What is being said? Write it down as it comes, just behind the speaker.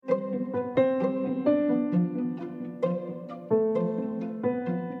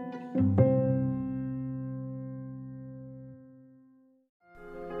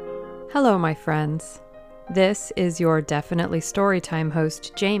Hello, my friends. This is your Definitely Storytime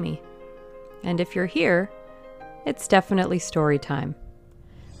host, Jamie. And if you're here, it's definitely story time.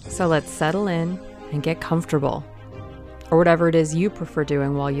 So let's settle in and get comfortable, or whatever it is you prefer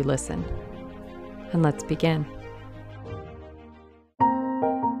doing while you listen. And let's begin.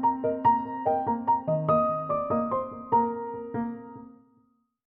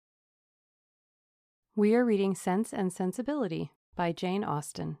 We are reading Sense and Sensibility by Jane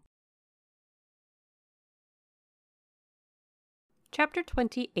Austen. Chapter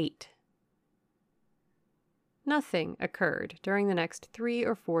 28. Nothing occurred during the next 3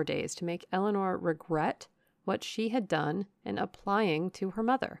 or 4 days to make Elinor regret what she had done in applying to her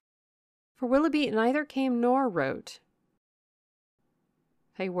mother, for Willoughby neither came nor wrote.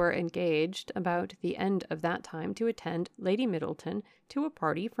 They were engaged about the end of that time to attend Lady Middleton to a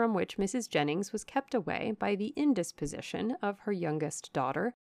party from which Mrs. Jennings was kept away by the indisposition of her youngest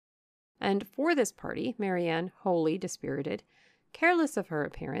daughter, and for this party Marianne, wholly dispirited, careless of her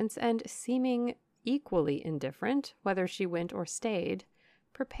appearance, and seeming equally indifferent whether she went or stayed,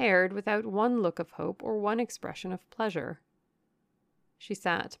 prepared without one look of hope or one expression of pleasure. She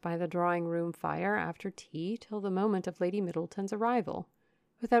sat by the drawing-room fire after tea till the moment of Lady Middleton's arrival,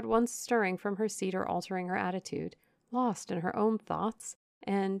 without once stirring from her seat or altering her attitude, lost in her own thoughts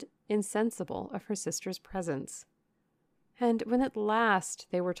and insensible of her sister's presence. And when at last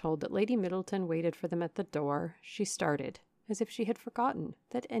they were told that Lady Middleton waited for them at the door, she started, as if she had forgotten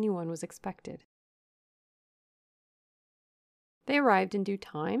that anyone was expected. They arrived in due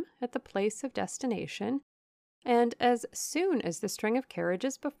time at the place of destination, and as soon as the string of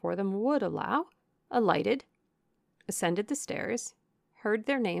carriages before them would allow, alighted, ascended the stairs, heard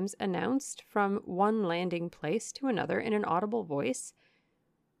their names announced from one landing place to another in an audible voice,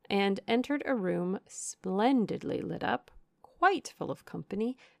 and entered a room splendidly lit up, quite full of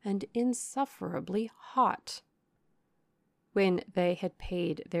company, and insufferably hot. When they had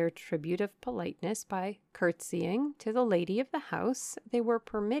paid their tribute of politeness by curtsying to the lady of the house, they were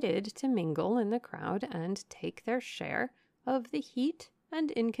permitted to mingle in the crowd and take their share of the heat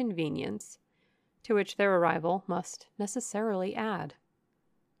and inconvenience, to which their arrival must necessarily add.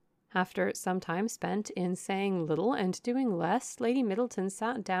 After some time spent in saying little and doing less, Lady Middleton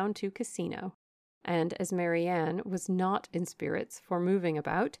sat down to Casino, and as Marianne was not in spirits for moving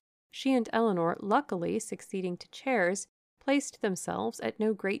about, she and Elinor, luckily succeeding to chairs, placed themselves at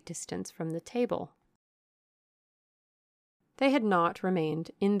no great distance from the table. They had not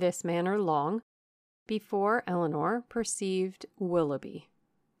remained in this manner long before Elinor perceived Willoughby,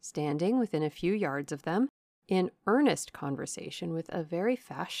 standing within a few yards of them, in earnest conversation with a very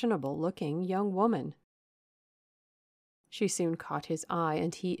fashionable-looking young woman. She soon caught his eye,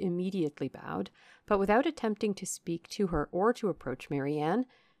 and he immediately bowed, but without attempting to speak to her or to approach Marianne,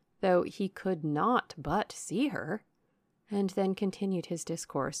 though he could not but see her, and then continued his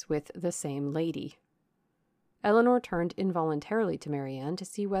discourse with the same lady. Elinor turned involuntarily to Marianne to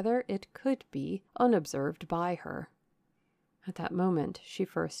see whether it could be unobserved by her. At that moment she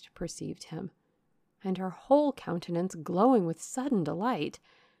first perceived him, and her whole countenance glowing with sudden delight,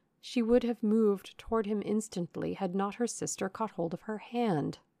 she would have moved toward him instantly had not her sister caught hold of her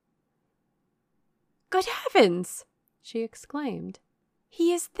hand. "Good heavens!" she exclaimed.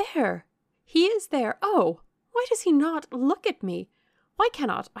 "He is there! He is there! Oh! Why does he not look at me? Why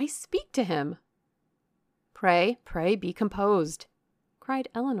cannot I speak to him?" Pray, be composed," cried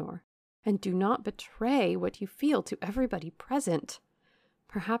Elinor, "and do not betray what you feel to everybody present.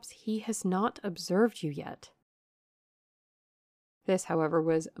 Perhaps he has not observed you yet." This, however,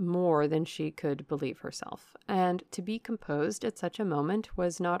 was more than she could believe herself, and to be composed at such a moment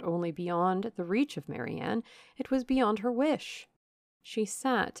was not only beyond the reach of Marianne, it was beyond her wish. She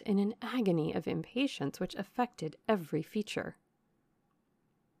sat in an agony of impatience which affected every feature.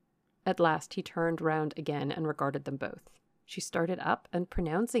 At last he turned round again and regarded them both. She started up, and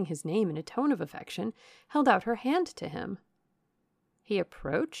pronouncing his name in a tone of affection, held out her hand to him. He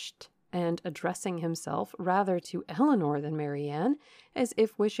approached, and addressing himself rather to Elinor than Marianne, as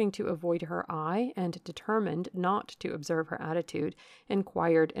if wishing to avoid her eye and determined not to observe her attitude,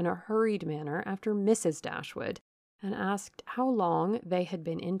 inquired in a hurried manner after Mrs. Dashwood, and asked how long they had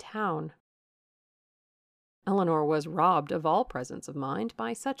been in town. Elinor was robbed of all presence of mind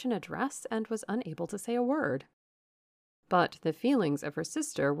by such an address, and was unable to say a word. But the feelings of her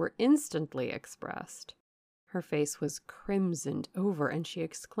sister were instantly expressed. Her face was crimsoned over, and she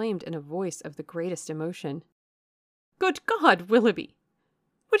exclaimed in a voice of the greatest emotion, "Good God, Willoughby!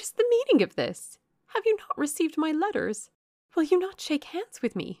 What is the meaning of this? Have you not received my letters? Will you not shake hands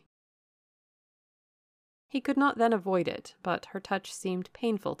with me?" He could not then avoid it, but her touch seemed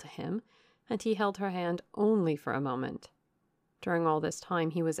painful to him, and he held her hand only for a moment. During all this time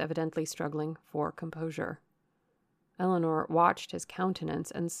he was evidently struggling for composure. Eleanor watched his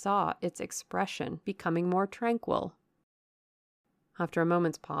countenance and saw its expression becoming more tranquil. After a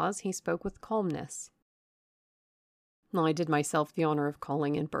moment's pause, he spoke with calmness. "I did myself the honor of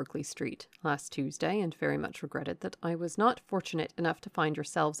calling in Berkeley Street last Tuesday, and very much regretted that I was not fortunate enough to find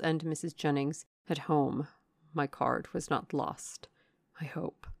yourselves and Mrs. Jennings at home. My card was not lost, I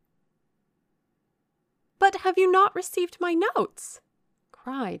hope." "But have you not received my notes?"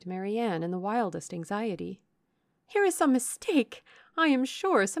 cried Marianne in the wildest anxiety. "Here is some mistake, I am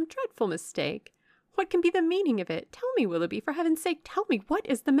sure, some dreadful mistake. What can be the meaning of it? Tell me, Willoughby, for heaven's sake, tell me what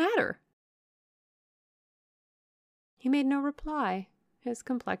is the matter." He made no reply. His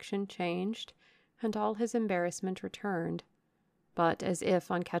complexion changed, and all his embarrassment returned. But as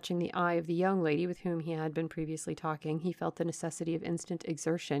if, on catching the eye of the young lady with whom he had been previously talking, he felt the necessity of instant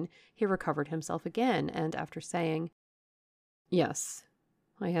exertion, he recovered himself again, and after saying, "Yes,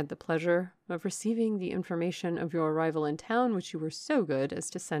 I had the pleasure of receiving the information of your arrival in town which you were so good as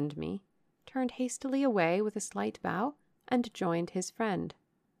to send me," turned hastily away with a slight bow, and joined his friend.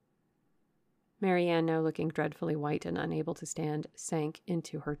 Marianne, now looking dreadfully white and unable to stand, sank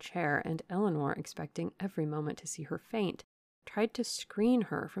into her chair, and Eleanor, expecting every moment to see her faint, tried to screen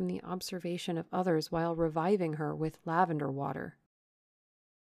her from the observation of others while reviving her with lavender water.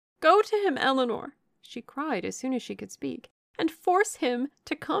 "Go to him, Eleanor," she cried as soon as she could speak, "and force him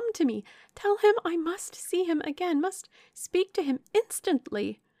to come to me. Tell him I must see him again, must speak to him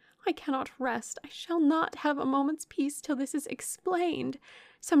instantly. I cannot rest. I shall not have a moment's peace till this is explained.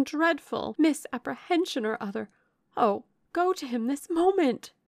 Some dreadful misapprehension or other. Oh, go to him this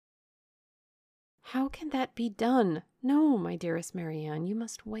moment." "How can that be done? No, my dearest Marianne, you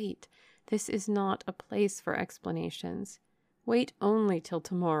must wait. This is not a place for explanations. Wait only till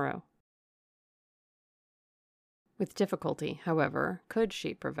tomorrow." With difficulty, however, could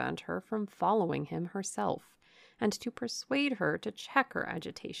she prevent her from following him herself, and to persuade her to check her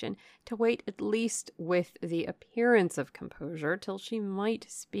agitation, to wait at least with the appearance of composure till she might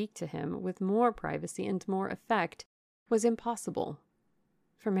speak to him with more privacy and more effect, was impossible.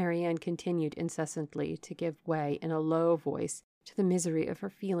 For Marianne continued incessantly to give way in a low voice to the misery of her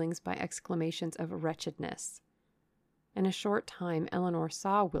feelings by exclamations of wretchedness. In a short time Eleanor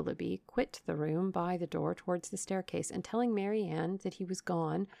saw Willoughby quit the room by the door towards the staircase, and telling Marianne that he was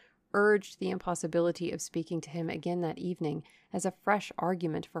gone, urged the impossibility of speaking to him again that evening as a fresh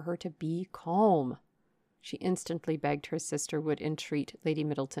argument for her to be calm. She instantly begged her sister would entreat Lady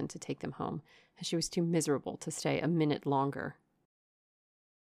Middleton to take them home, as she was too miserable to stay a minute longer.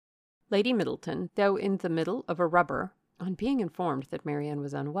 Lady Middleton, though in the middle of a rubber, on being informed that Marianne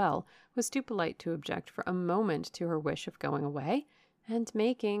was unwell, was too polite to object for a moment to her wish of going away, and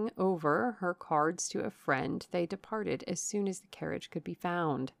making over her cards to a friend, they departed as soon as the carriage could be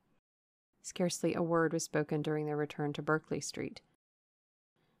found. Scarcely a word was spoken during their return to Berkeley Street.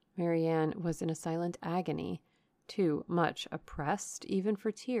 Marianne was in a silent agony, too much oppressed even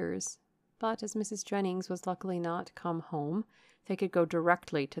for tears, but as Mrs. Jennings was luckily not come home, they could go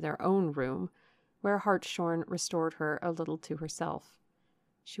directly to their own room, where Hartshorn restored her a little to herself.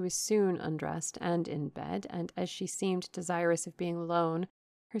 She was soon undressed and in bed, and as she seemed desirous of being alone,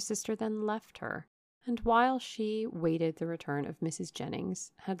 her sister then left her, and while she waited the return of Mrs.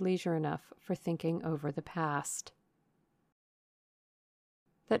 Jennings, had leisure enough for thinking over the past.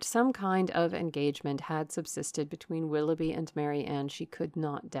 That some kind of engagement had subsisted between Willoughby and Marianne she could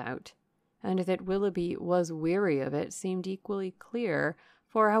not doubt, and that Willoughby was weary of it seemed equally clear,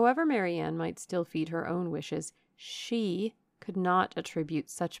 for however Marianne might still feed her own wishes, she could not attribute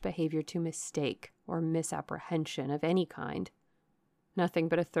such behavior to mistake or misapprehension of any kind. Nothing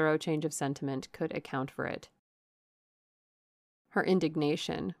but a thorough change of sentiment could account for it. Her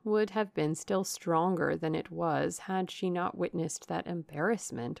indignation would have been still stronger than it was had she not witnessed that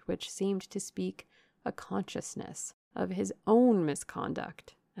embarrassment which seemed to speak a consciousness of his own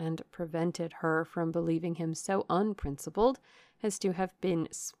misconduct, and prevented her from believing him so unprincipled as to have been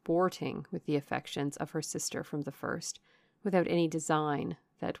sporting with the affections of her sister from the first, without any design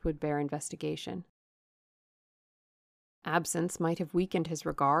that would bear investigation. Absence might have weakened his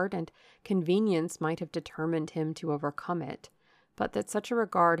regard, and convenience might have determined him to overcome it, but that such a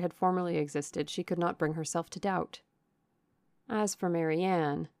regard had formerly existed she could not bring herself to doubt. As for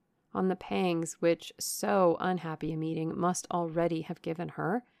Marianne, on the pangs which so unhappy a meeting must already have given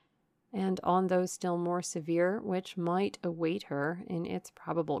her, and on those still more severe which might await her in its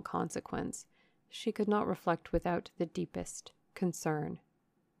probable consequence, she could not reflect without the deepest concern.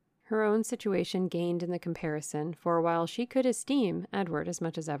 Her own situation gained in the comparison, for while she could esteem Edward as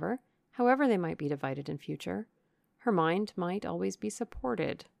much as ever, however they might be divided in future, her mind might always be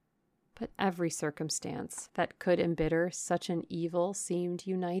supported. But every circumstance that could embitter such an evil seemed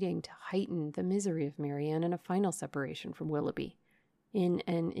uniting to heighten the misery of Marianne in a final separation from Willoughby, in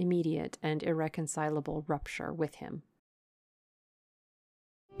an immediate and irreconcilable rupture with him.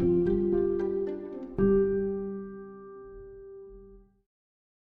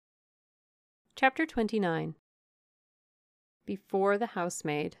 Chapter 29. Before the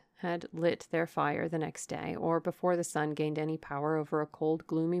housemaid had lit their fire the next day, or before the sun gained any power over a cold,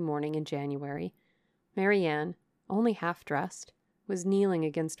 gloomy morning in January, Marianne, only half-dressed, was kneeling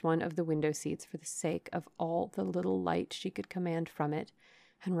against one of the window-seats for the sake of all the little light she could command from it,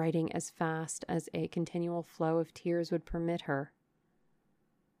 and writing as fast as a continual flow of tears would permit her.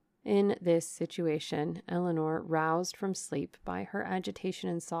 In this situation, Eleanor, roused from sleep by her agitation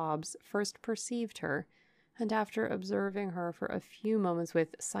and sobs, first perceived her, and after observing her for a few moments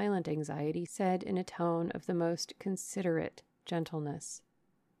with silent anxiety, said in a tone of the most considerate gentleness,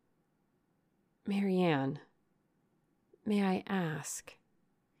 "Marianne, may I ask?"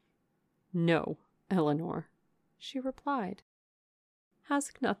 "No, Eleanor," she replied.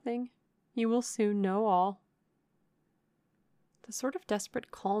 "Ask nothing. You will soon know all." The sort of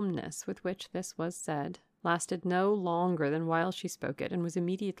desperate calmness with which this was said lasted no longer than while she spoke it, and was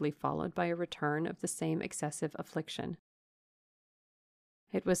immediately followed by a return of the same excessive affliction.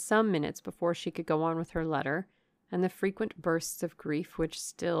 It was some minutes before she could go on with her letter, and the frequent bursts of grief which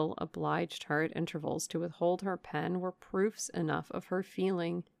still obliged her at intervals to withhold her pen were proofs enough of her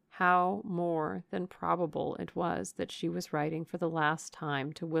feeling how more than probable it was that she was writing for the last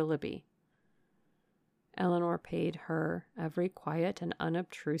time to Willoughby. Eleanor paid her every quiet and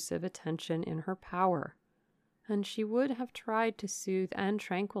unobtrusive attention in her power, and she would have tried to soothe and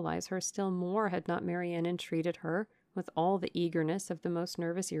tranquilize her still more had not Marianne entreated her, with all the eagerness of the most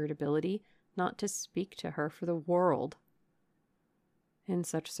nervous irritability, not to speak to her for the world. In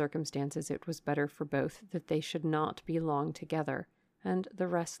such circumstances it was better for both that they should not be long together, and the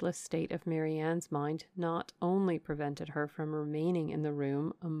restless state of Marianne's mind not only prevented her from remaining in the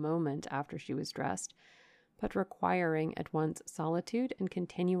room a moment after she was dressed, but requiring at once solitude and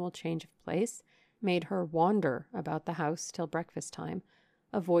continual change of place, made her wander about the house till breakfast time,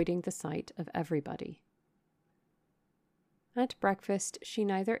 avoiding the sight of everybody. At breakfast she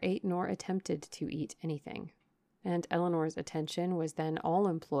neither ate nor attempted to eat anything, and Eleanor's attention was then all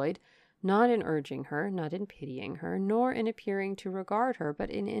employed, not in urging her, not in pitying her, nor in appearing to regard her, but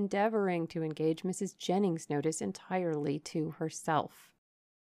in endeavoring to engage Mrs. Jennings' notice entirely to herself.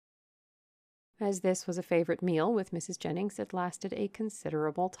 As this was a favorite meal with Mrs. Jennings, it lasted a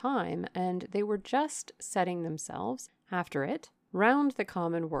considerable time, and they were just setting themselves, after it, round the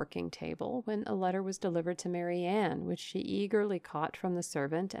common working table, when a letter was delivered to Marianne, which she eagerly caught from the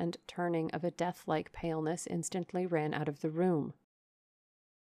servant, and turning of a death-like paleness, instantly ran out of the room.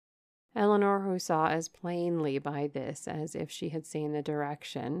 Eleanor, who saw as plainly by this as if she had seen the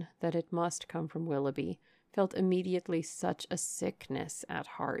direction that it must come from Willoughby, felt immediately such a sickness at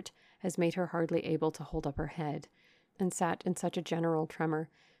heart as made her hardly able to hold up her head, and sat in such a general tremor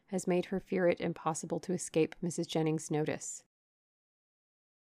as made her fear it impossible to escape Mrs. Jennings' notice.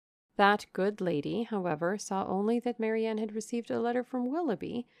 That good lady, however, saw only that Marianne had received a letter from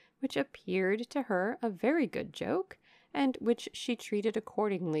Willoughby, which appeared to her a very good joke, and which she treated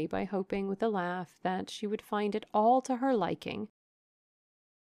accordingly by hoping with a laugh that she would find it all to her liking.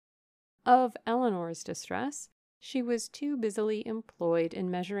 Of Eleanor's distress, she was too busily employed in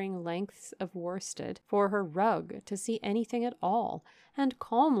measuring lengths of worsted for her rug to see anything at all, and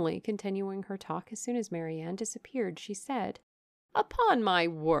calmly continuing her talk as soon as Marianne disappeared, she said, "Upon my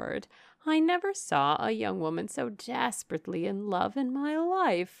word, I never saw a young woman so desperately in love in my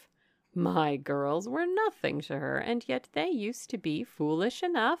life. My girls were nothing to her, and yet they used to be foolish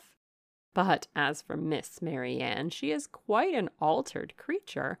enough. But as for Miss Marianne, she is quite an altered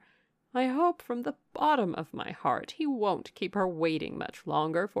creature. I hope from the bottom of my heart he won't keep her waiting much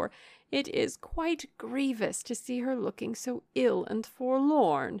longer, for it is quite grievous to see her looking so ill and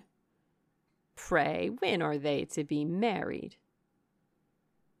forlorn. Pray, when are they to be married?"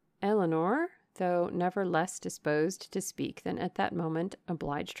 Eleanor, though never less disposed to speak than at that moment,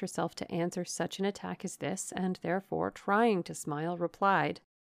 obliged herself to answer such an attack as this, and therefore, trying to smile, replied,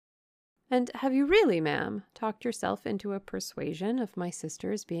 "And have you really, ma'am, talked yourself into a persuasion of my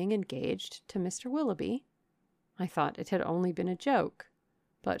sister's being engaged to Mr. Willoughby? I thought it had only been a joke,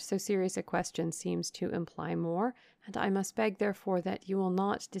 but so serious a question seems to imply more, and I must beg, therefore, that you will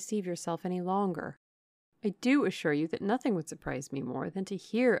not deceive yourself any longer." I do assure you that nothing would surprise me more than to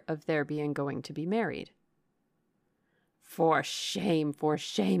hear of their being going to be married." For shame,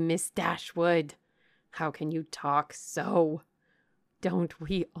 Miss Dashwood! How can you talk so? Don't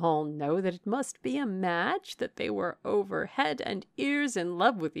we all know that it must be a match, that they were over head and ears in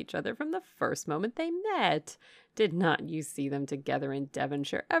love with each other from the first moment they met? Did not you see them together in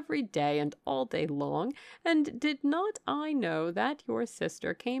Devonshire every day and all day long? And did not I know that your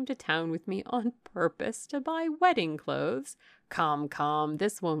sister came to town with me on purpose to buy wedding clothes? Come,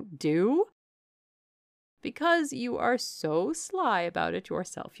 this won't do. Because you are so sly about it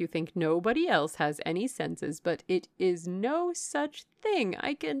yourself, you think nobody else has any senses, but it is no such thing,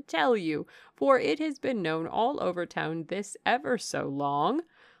 I can tell you, for it has been known all over town this ever so long.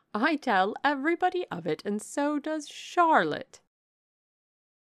 I tell everybody of it, and so does Charlotte."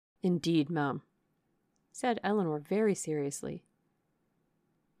 "Indeed, ma'am," said Elinor very seriously,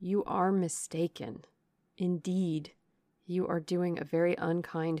 "you are mistaken. Indeed, you are doing a very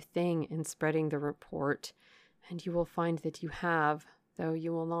unkind thing in spreading the report, and you will find that you have, though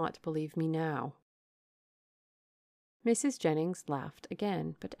you will not believe me now." Mrs. Jennings laughed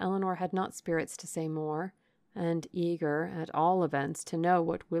again, but Elinor had not spirits to say more, and, eager, at all events, to know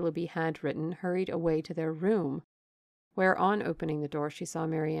what Willoughby had written, hurried away to their room, where, on opening the door, she saw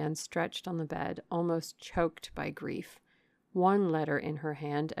Marianne stretched on the bed, almost choked by grief, one letter in her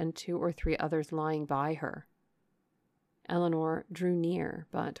hand, and 2 or 3 others lying by her. Elinor drew near,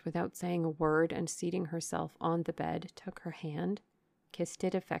 but without saying a word, and seating herself on the bed, took her hand, kissed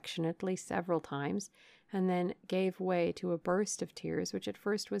it affectionately several times, and then gave way to a burst of tears which at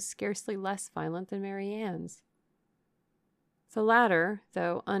first was scarcely less violent than Marianne's. The latter,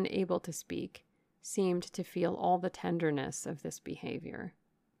 though unable to speak, seemed to feel all the tenderness of this behavior,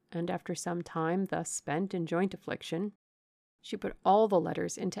 and after some time thus spent in joint affliction, she put all the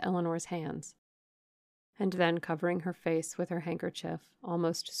letters into Elinor's hands, and then, covering her face with her handkerchief,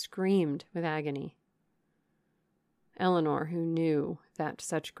 almost screamed with agony. Elinor, who knew that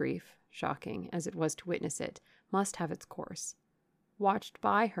such grief, shocking as it was to witness it, must have its course, watched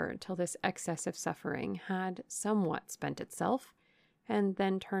by her till this excess of suffering had somewhat spent itself, and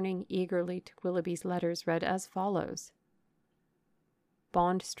then turning eagerly to Willoughby's letters, read as follows: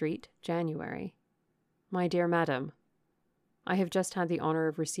 Bond Street, January. My dear Madam, I have just had the honour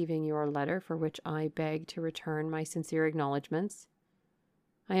of receiving your letter, for which I beg to return my sincere acknowledgments.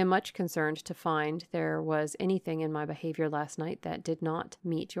 I am much concerned to find there was anything in my behaviour last night that did not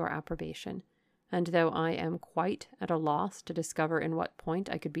meet your approbation, and though I am quite at a loss to discover in what point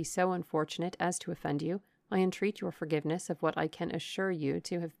I could be so unfortunate as to offend you, I entreat your forgiveness of what I can assure you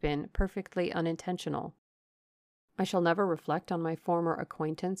to have been perfectly unintentional. I shall never reflect on my former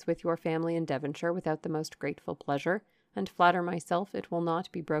acquaintance with your family in Devonshire without the most grateful pleasure, and flatter myself it will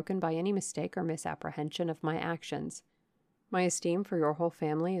not be broken by any mistake or misapprehension of my actions. My esteem for your whole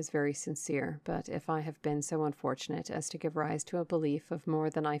family is very sincere, but if I have been so unfortunate as to give rise to a belief of more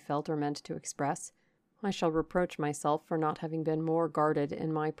than I felt or meant to express, I shall reproach myself for not having been more guarded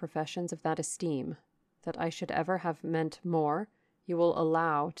in my professions of that esteem. That I should ever have meant more, you will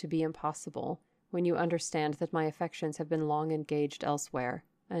allow to be impossible, when you understand that my affections have been long engaged elsewhere,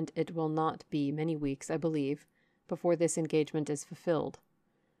 and it will not be many weeks, I believe, before this engagement is fulfilled.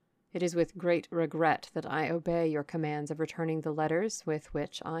 It is with great regret that I obey your commands of returning the letters with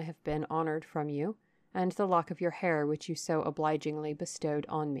which I have been honoured from you, and the lock of your hair which you so obligingly bestowed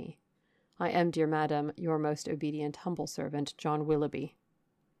on me. I am, dear madam, your most obedient humble servant, John Willoughby.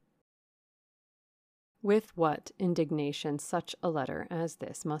 With what indignation such a letter as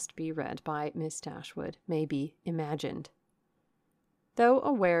this must be read by Miss Dashwood may be imagined. Though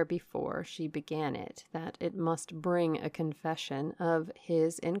aware before she began it that it must bring a confession of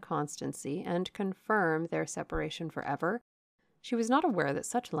his inconstancy and confirm their separation forever, she was not aware that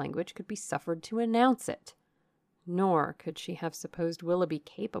such language could be suffered to announce it. Nor could she have supposed Willoughby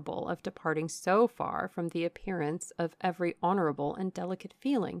capable of departing so far from the appearance of every honourable and delicate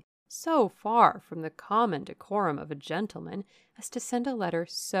feeling, so far from the common decorum of a gentleman, as to send a letter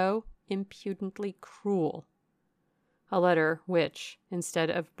so impudently cruel. A letter which, instead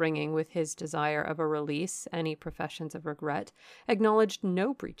of bringing with his desire of a release any professions of regret, acknowledged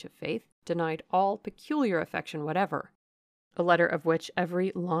no breach of faith, denied all peculiar affection whatever. A letter of which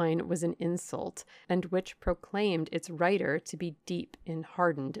every line was an insult, and which proclaimed its writer to be deep in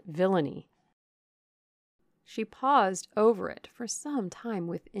hardened villainy. She paused over it for some time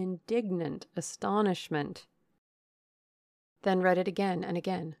with indignant astonishment, then read it again and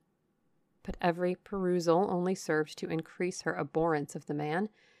again. But every perusal only served to increase her abhorrence of the man,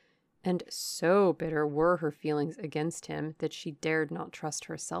 And so bitter were her feelings against him that she dared not trust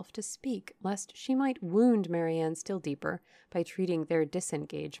herself to speak, lest she might wound Marianne still deeper by treating their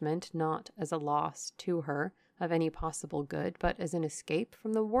disengagement not as a loss to her of any possible good, but as an escape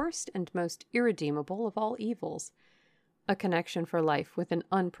from the worst and most irredeemable of all evils, a connection for life with an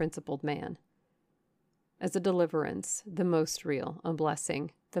unprincipled man. As a deliverance, the most real, a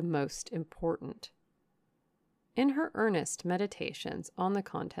blessing, the most important. In her earnest meditations on the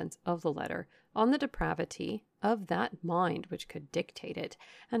contents of the letter, on the depravity of that mind which could dictate it,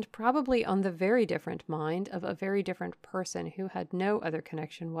 and probably on the very different mind of a very different person who had no other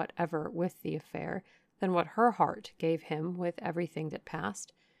connection whatever with the affair than what her heart gave him with everything that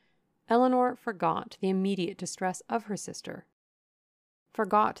passed, Eleanor forgot the immediate distress of her sister,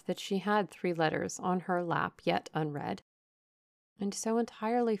 forgot that she had 3 letters on her lap yet unread, and so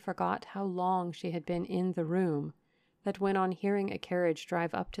entirely forgot how long she had been in the room that when on hearing a carriage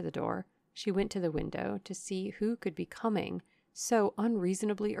drive up to the door, she went to the window to see who could be coming so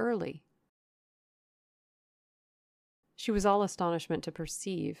unreasonably early. She was all astonishment to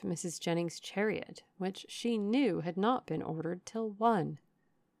perceive Mrs. Jennings' chariot, which she knew had not been ordered till 1.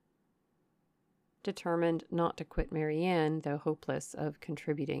 Determined not to quit Marianne, though hopeless of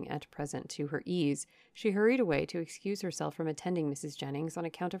contributing at present to her ease, she hurried away to excuse herself from attending Mrs. Jennings on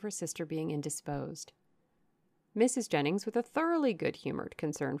account of her sister being indisposed. Mrs. Jennings, with a thoroughly good-humored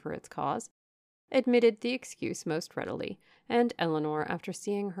concern for its cause, admitted the excuse most readily, and Eleanor, after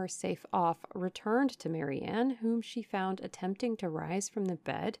seeing her safe off, returned to Marianne, whom she found attempting to rise from the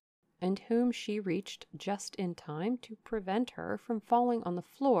bed, and whom she reached just in time to prevent her from falling on the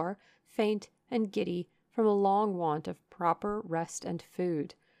floor, faint and giddy from a long want of proper rest and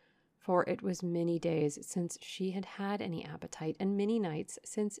food, for it was many days since she had had any appetite, and many nights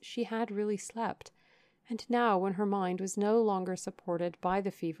since she had really slept, and now when her mind was no longer supported by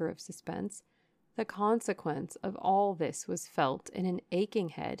the fever of suspense, the consequence of all this was felt in an aching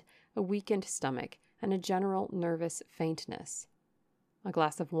head, a weakened stomach, and a general nervous faintness. A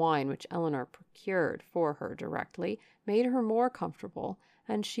glass of wine, which Eleanor procured for her directly, made her more comfortable,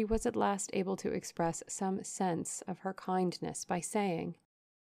 and she was at last able to express some sense of her kindness by saying,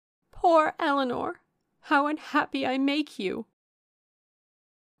 "Poor Eleanor, how unhappy I make you!"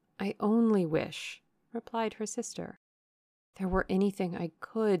 "I only wish," replied her sister, "there were anything I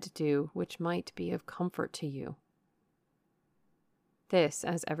could do which might be of comfort to you." This,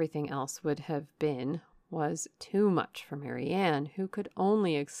 as everything else would have been, was too much for Marianne, who could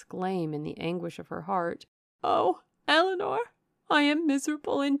only exclaim in the anguish of her heart, "Oh, Eleanor, I am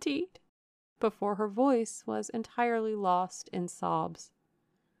miserable indeed," before her voice was entirely lost in sobs.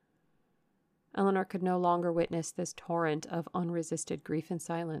 Eleanor could no longer witness this torrent of unresisted grief in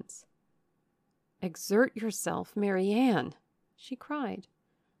silence. "Exert yourself, Marianne," she cried,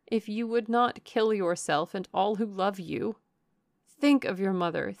 "if you would not kill yourself and all who love you. Think of your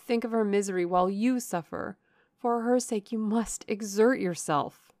mother, think of her misery while you suffer. For her sake you must exert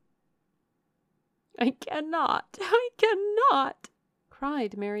yourself." I cannot,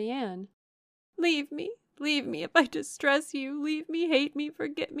 cried Marianne. Leave me if I distress you, leave me, hate me,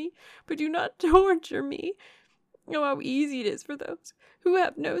 forget me, but do not torture me. Oh, how easy it is for those who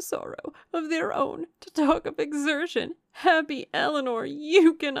have no sorrow of their own to talk of exertion. Happy Eleanor,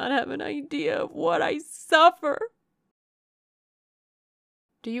 you cannot have an idea of what I suffer.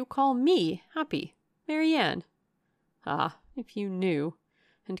 "Do you call me happy, Marianne? Ah, if you knew,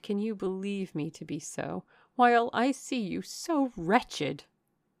 and can you believe me to be so, while I see you so wretched?"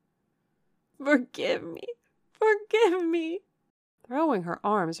 Forgive me, throwing her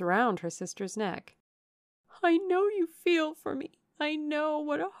arms round her sister's neck. I know you feel for me. I know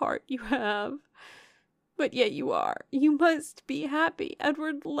what a heart you have. But yet you must be happy.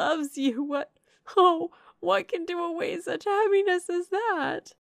 Edward loves you. What can do away such happiness as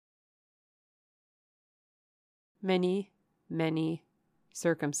that? "Many, many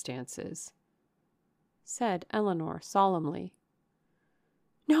circumstances," said Eleanor solemnly.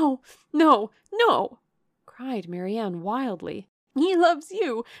 No, cried Marianne wildly. He loves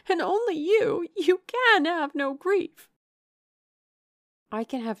you, and only you. You can have no grief. "I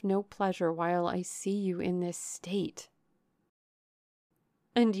can have no pleasure while I see you in this state."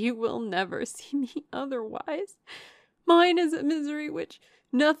 "And you will never see me otherwise. Mine is a misery which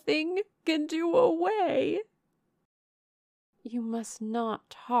nothing can do away." "You must not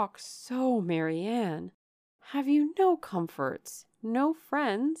talk so, Marianne. Have you no comforts, no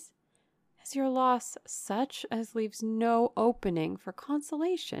friends? Is your loss such as leaves no opening for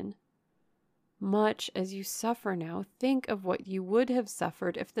consolation? Much as you suffer now, think of what you would have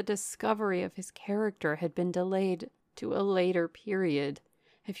suffered if the discovery of his character had been delayed to a later period,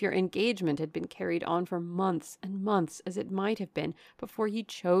 if your engagement had been carried on for months and months, as it might have been, before you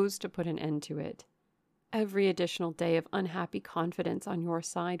chose to put an end to it. Every additional day of unhappy confidence on your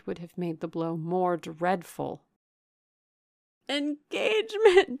side would have made the blow more dreadful."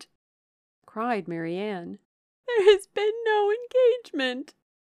 "Engagement!" cried Marianne. "There has been no engagement."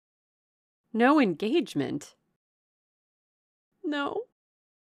 "No engagement?" "No.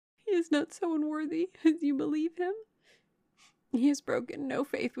 He is not so unworthy as you believe him. He has broken no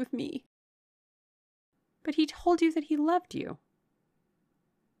faith with me." "But he told you that he loved you."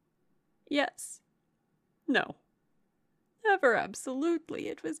 "Yes. No. Never absolutely.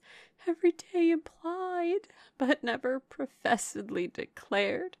 It was every day implied, but never professedly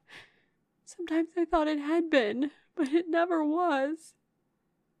declared. Sometimes I thought it had been, but it never was."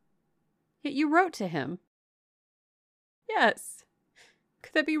 "Yet you wrote to him." "Yes.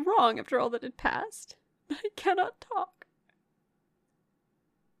 Could that be wrong after all that had passed? But I cannot talk."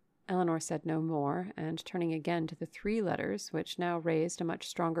 Eleanor said no more, and turning again to the 3 letters, which now raised a much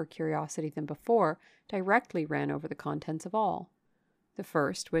stronger curiosity than before, directly ran over the contents of all. The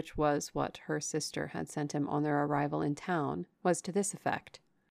first, which was what her sister had sent him on their arrival in town, was to this effect: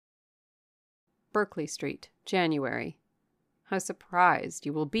 "Berkeley Street, January. How surprised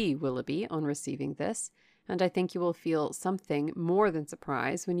you will be, Willoughby, on receiving this, and I think you will feel something more than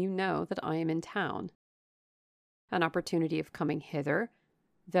surprise when you know that I am in town. An opportunity of coming hither,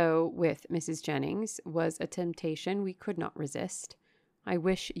 though with Mrs. Jennings, was a temptation we could not resist. I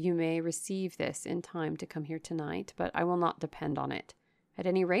wish you may receive this in time to come here tonight, but I will not depend on it. At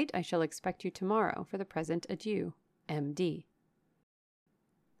any rate, I shall expect you tomorrow. For the present, adieu. M.D."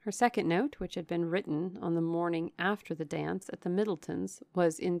 Her second note, which had been written on the morning after the dance at the Middletons,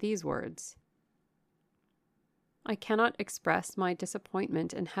 was in these words: "I cannot express my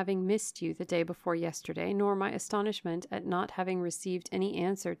disappointment in having missed you the day before yesterday, nor my astonishment at not having received any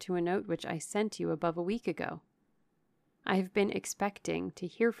answer to a note which I sent you above a week ago. I have been expecting to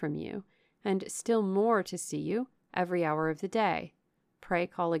hear from you, and still more to see you, every hour of the day. Pray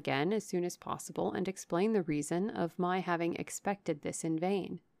call again as soon as possible, and explain the reason of my having expected this in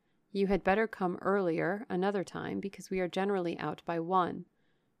vain. You had better come earlier another time, because we are generally out by 1.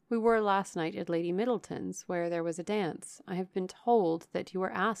 We were last night at Lady Middleton's, where there was a dance. I have been told that you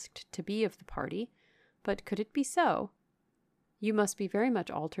were asked to be of the party, but could it be so? You must be very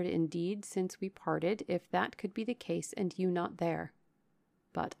much altered indeed since we parted, if that could be the case and you not there.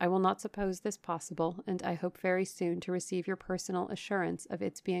 But I will not suppose this possible, and I hope very soon to receive your personal assurance of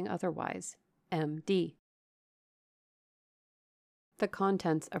its being otherwise. M.D." The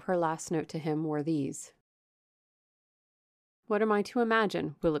contents of her last note to him were these: "What am I to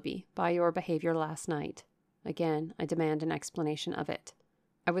imagine, Willoughby, by your behavior last night? Again, I demand an explanation of it.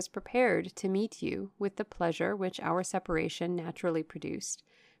 I was prepared to meet you with the pleasure which our separation naturally produced,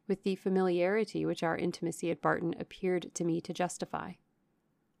 with the familiarity which our intimacy at Barton appeared to me to justify.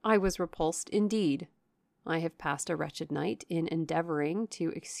 I was repulsed indeed. I have passed a wretched night in endeavouring to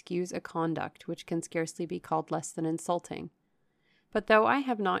excuse a conduct which can scarcely be called less than insulting. But though I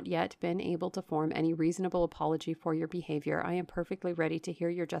have not yet been able to form any reasonable apology for your behaviour, I am perfectly ready to hear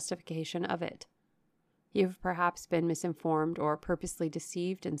your justification of it. You have perhaps been misinformed or purposely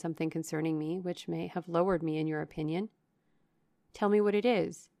deceived in something concerning me which may have lowered me in your opinion. Tell me what it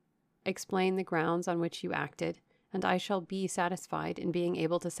is. Explain the grounds on which you acted, and I shall be satisfied in being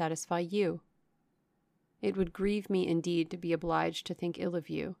able to satisfy you. It would grieve me indeed to be obliged to think ill of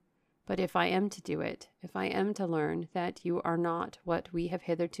you, but if I am to do it, if I am to learn that you are not what we have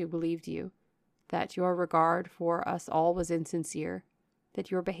hitherto believed you, that your regard for us all was insincere, that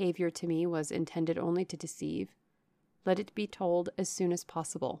your behavior to me was intended only to deceive, let it be told as soon as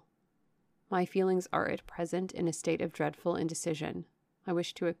possible. My feelings are at present in a state of dreadful indecision. I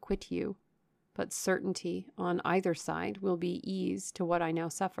wish to acquit you, but certainty on either side will be ease to what I now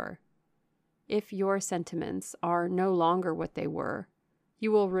suffer. If your sentiments are no longer what they were,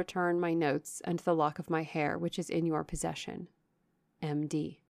 you will return my notes and the lock of my hair which is in your possession.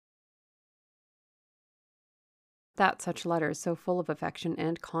 M.D." That such letters, so full of affection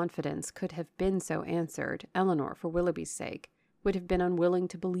and confidence, could have been so answered, Eleanor, for Willoughby's sake, would have been unwilling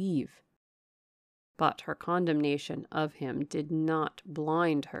to believe. But her condemnation of him did not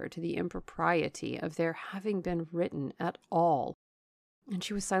blind her to the impropriety of their having been written at all, and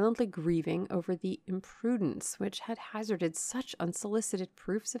she was silently grieving over the imprudence which had hazarded such unsolicited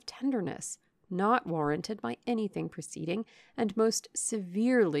proofs of tenderness, not warranted by anything preceding, and most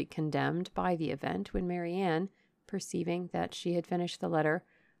severely condemned by the event, when Marianne, perceiving that she had finished the letter,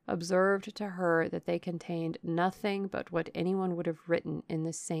 observed to her that they contained nothing but what anyone would have written in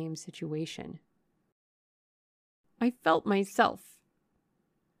the same situation. "I felt myself,"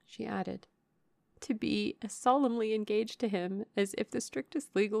 she added. To be as solemnly engaged to him as if the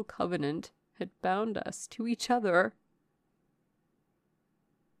strictest legal covenant had bound us to each other.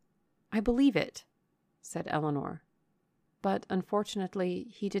 I believe it, said Eleanor, but unfortunately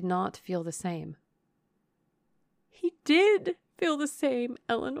he did not feel the same. He did feel the same,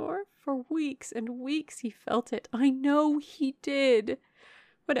 Eleanor. For weeks and weeks he felt it. I know he did.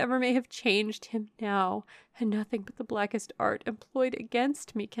 Whatever may have changed him now, and nothing but the blackest art employed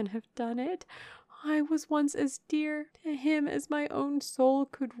against me can have done it, I was once as dear to him as my own soul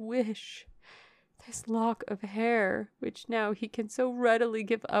could wish. This lock of hair, which now he can so readily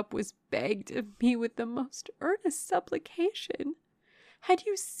give up, was begged of me with the most earnest supplication. Had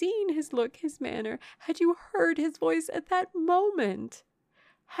you seen his look, his manner, had you heard his voice at that moment?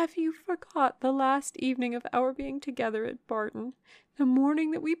 Have you forgot the last evening of our being together at Barton, the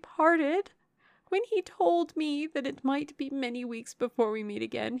morning that we parted, when he told me that it might be many weeks before we meet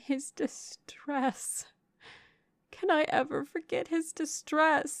again? His distress. Can I ever forget his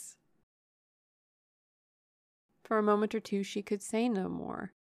distress? For a moment or two she could say no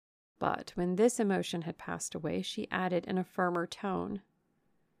more, but when this emotion had passed away, she added in a firmer tone,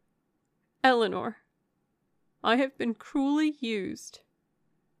 Eleanor, I have been cruelly used,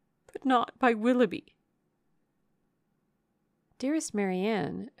 but not by Willoughby. Dearest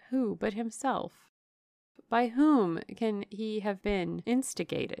Marianne, who but himself? By whom can he have been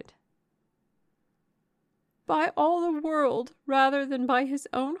instigated? By all the world, rather than by his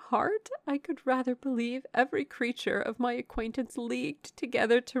own heart. I could rather believe every creature of my acquaintance leagued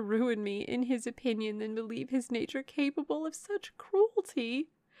together to ruin me in his opinion than believe his nature capable of such cruelty.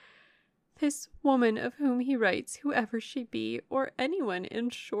 This woman of whom he writes, whoever she be, or anyone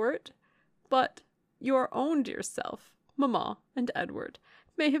in short, but your own dear self, mamma, and Edward,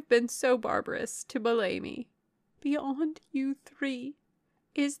 may have been so barbarous to belay me. Beyond you three,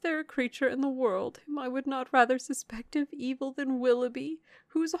 is there a creature in the world whom I would not rather suspect of evil than Willoughby,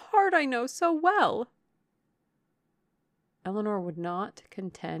 whose heart I know so well? Eleanor would not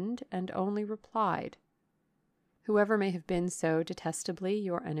contend, and only replied, Whoever may have been so detestably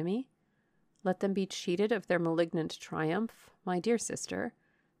your enemy, let them be cheated of their malignant triumph, my dear sister,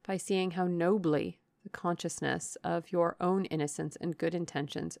 by seeing how nobly the consciousness of your own innocence and good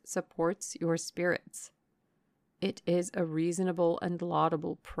intentions supports your spirits. It is a reasonable and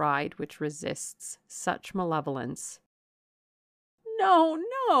laudable pride which resists such malevolence. No,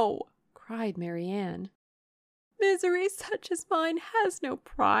 no, cried Marianne. Misery such as mine has no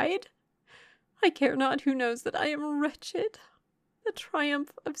pride. I care not who knows that I am wretched. The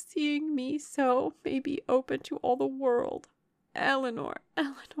triumph of seeing me so may be open to all the world. Eleanor,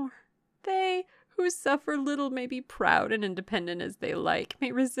 Eleanor, they who suffer little may be proud and independent as they like,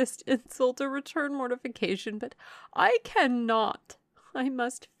 may resist insult or return mortification, but I cannot. I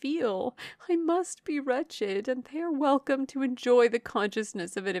must feel, I must be wretched, and they are welcome to enjoy the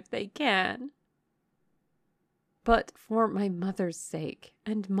consciousness of it if they can. But for my mother's sake,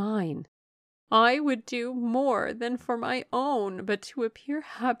 and mine, I would do more than for my own, but to appear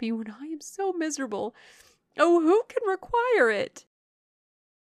happy when I am so miserable. Oh, who can require it?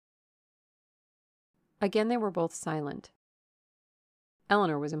 Again they were both silent.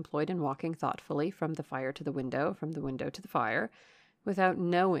 Eleanor was employed in walking thoughtfully from the fire to the window, from the window to the fire, without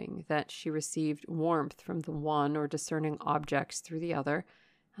knowing that she received warmth from the one or discerning objects through the other,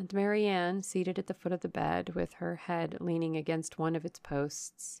 and Marianne, seated at the foot of the bed, with her head leaning against one of its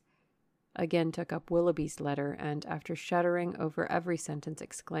posts, again took up Willoughby's letter, and after shuddering over every sentence,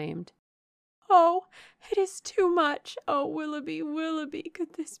 exclaimed, Oh, it is too much! Oh, Willoughby, Willoughby,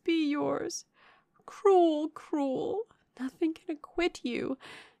 could this be yours? Cruel, cruel! Nothing can acquit you.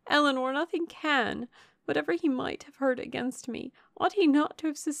 Eleanor, nothing can. Whatever he might have heard against me, ought he not to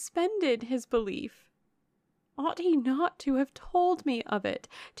have suspended his belief? Ought he not to have told me of it,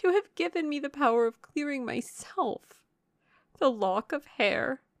 to have given me the power of clearing myself? The lock of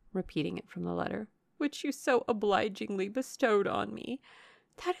hair, repeating it from the letter, which you so obligingly bestowed on me,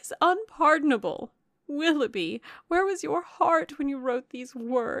 that is unpardonable. Willoughby, where was your heart when you wrote these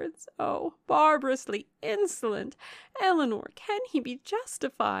words? Oh, barbarously insolent! Eleanor, can he be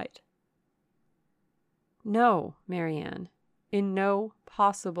justified? No, Marianne, in no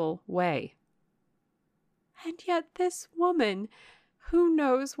possible way. And yet this woman, who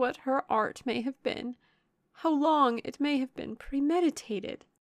knows what her art may have been, how long it may have been premeditated,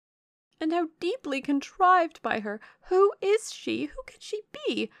 and how deeply contrived by her. Who is she? Who can she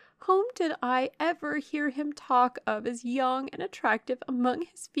be? Whom did I ever hear him talk of as young and attractive among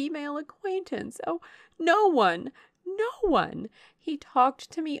his female acquaintance? Oh, no one, no one. He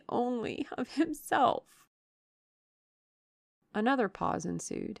talked to me only of himself. Another pause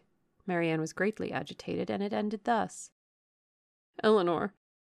ensued. Marianne was greatly agitated, and it ended thus. Eleanor,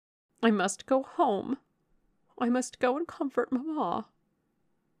 I must go home. I must go and comfort Mamma.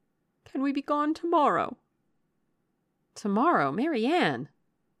 Can we be gone tomorrow? Tomorrow, Marianne!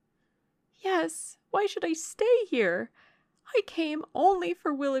 Yes, why should I stay here? I came only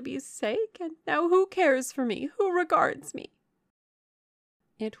for Willoughby's sake, and now who cares for me? Who regards me?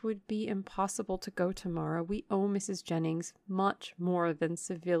 It would be impossible to go tomorrow. We owe Mrs. Jennings much more than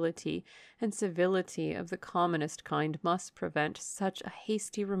civility, and civility of the commonest kind must prevent such a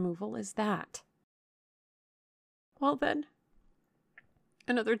hasty removal as that. Well then,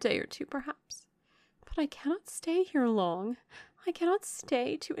 another day or two perhaps. But I cannot stay here long. I cannot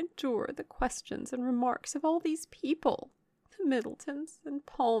stay to endure the questions and remarks of all these people, the Middletons and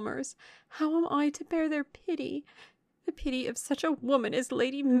Palmers. How am I to bear their pity? The pity of such a woman as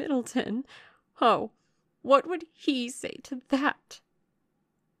Lady Middleton. Oh, what would he say to that?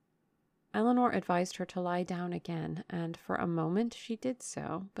 Eleanor advised her to lie down again, and for a moment she did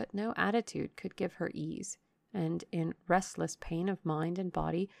so, but no attitude could give her ease, and in restless pain of mind and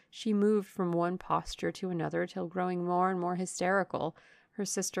body she moved from one posture to another till, growing more and more hysterical, her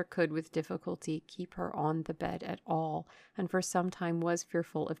sister could with difficulty keep her on the bed at all, and for some time was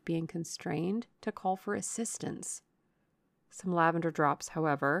fearful of being constrained to call for assistance. Some lavender drops,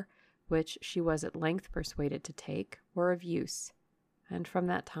 however, which she was at length persuaded to take, were of use, and from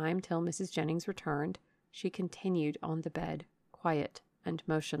that time till Mrs. Jennings returned, she continued on the bed, quiet and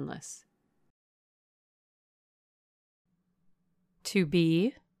motionless. To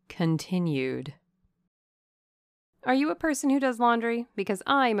be continued. Are you a person who does laundry? Because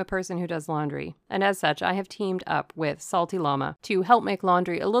I'm a person who does laundry, and as such, I have teamed up with Salty Llama to help make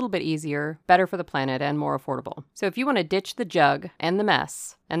laundry a little bit easier, better for the planet, and more affordable. So if you want to ditch the jug and the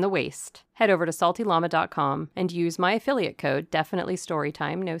mess and the waste, head over to saltyllama.com and use my affiliate code, Definitely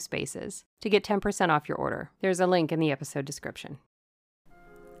Storytime, no spaces, to get 10% off your order. There's a link in the episode description.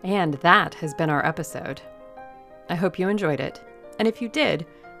 And that has been our episode. I hope you enjoyed it. And if you did,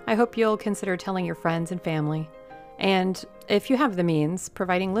 I hope you'll consider telling your friends and family. And if you have the means,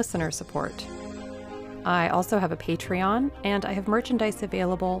 providing listener support. I also have a Patreon, and I have merchandise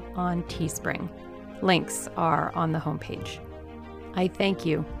available on Teespring. Links are on the homepage. I thank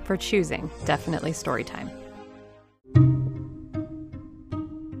you for choosing Definitely Storytime.